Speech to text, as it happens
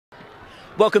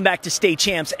Welcome back to State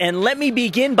Champs, and let me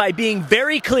begin by being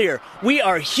very clear. We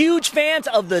are huge fans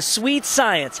of the sweet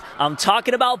science. I'm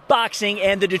talking about boxing,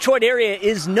 and the Detroit area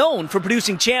is known for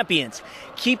producing champions.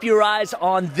 Keep your eyes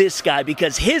on this guy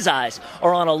because his eyes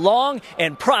are on a long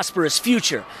and prosperous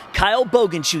future. Kyle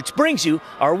Bogenschutz brings you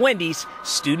our Wendy's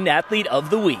Student Athlete of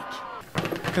the Week.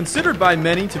 Considered by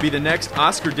many to be the next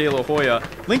Oscar De La Hoya,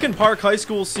 Lincoln Park High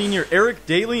School senior Erick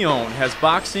Deleon has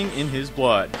boxing in his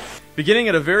blood. Beginning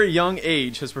at a very young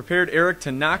age has prepared Erick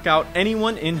to knock out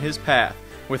anyone in his path.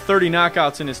 With 30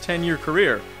 knockouts in his 10-year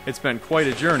career, it's been quite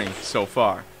a journey so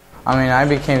far. I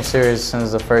became serious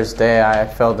since the first day. I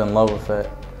fell in love with it.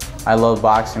 I love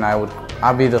boxing.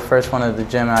 I'd be the first one at the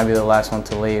gym and I'd be the last one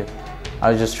to leave. I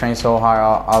would just train so hard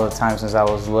all the time since I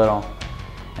was little.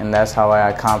 And that's how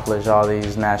I accomplished all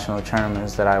these national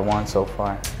tournaments that I won so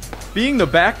far. Being the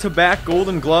back-to-back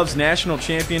Golden Gloves national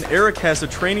champion, Erick has a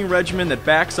training regimen that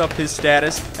backs up his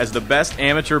status as the best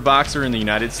amateur boxer in the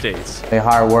United States. They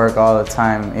hard work all the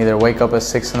time. Either wake up at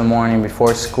 6 in the morning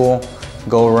before school,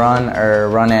 go run, or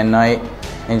run at night,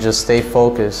 and just stay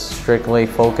focused, strictly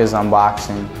focused on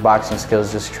boxing. Boxing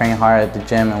skills, just train hard at the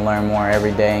gym and learn more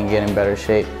every day and get in better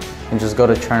shape. And just go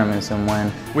to tournaments and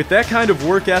win. With that kind of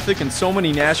work ethic and so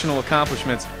many national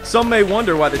accomplishments, some may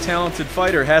wonder why the talented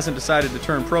fighter hasn't decided to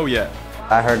turn pro yet.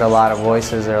 I heard a lot of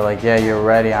voices that are like, yeah, you're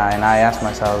ready. And I asked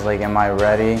myself, I was like, am I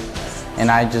ready? And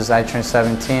I turned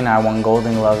 17, I won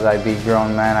Golden Gloves, I beat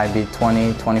grown men, I beat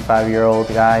 20, 25-year-old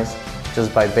guys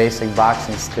just by basic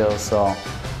boxing skills. So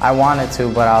I wanted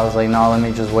to, but I was like, no, let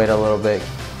me just wait a little bit.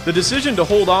 The decision to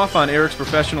hold off on Erick's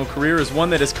professional career is one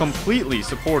that is completely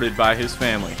supported by his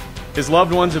family. His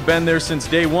loved ones have been there since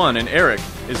day one, and Erick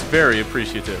is very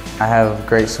appreciative. I have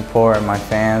great support, my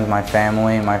fans, my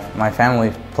family. My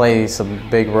family plays a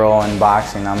big role in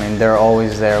boxing. They're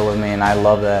always there with me, and I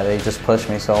love that. They just push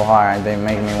me so hard. They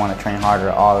make me want to train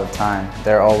harder all the time.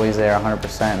 They're always there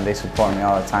 100%, and they support me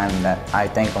all the time, and I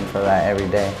thank them for that every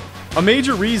day. A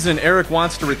major reason Erick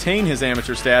wants to retain his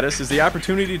amateur status is the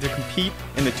opportunity to compete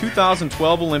in the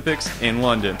 2012 Olympics in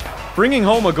London. Bringing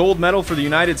home a gold medal for the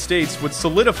United States would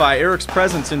solidify Erick's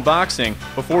presence in boxing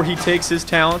before he takes his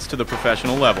talents to the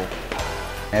professional level.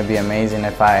 It'd be amazing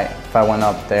if I went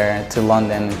up there to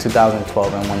London in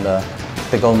 2012 and won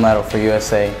the gold medal for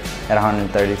USA at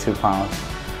 132 pounds.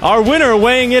 Our winner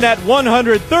weighing in at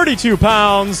 132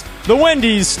 pounds, the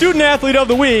Wendy's Student Athlete of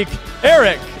the Week,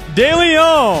 Erick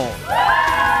Deleon.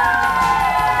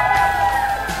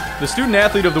 The Student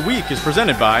Athlete of the Week is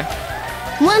presented by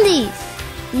Wendy's.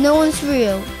 No one's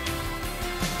real.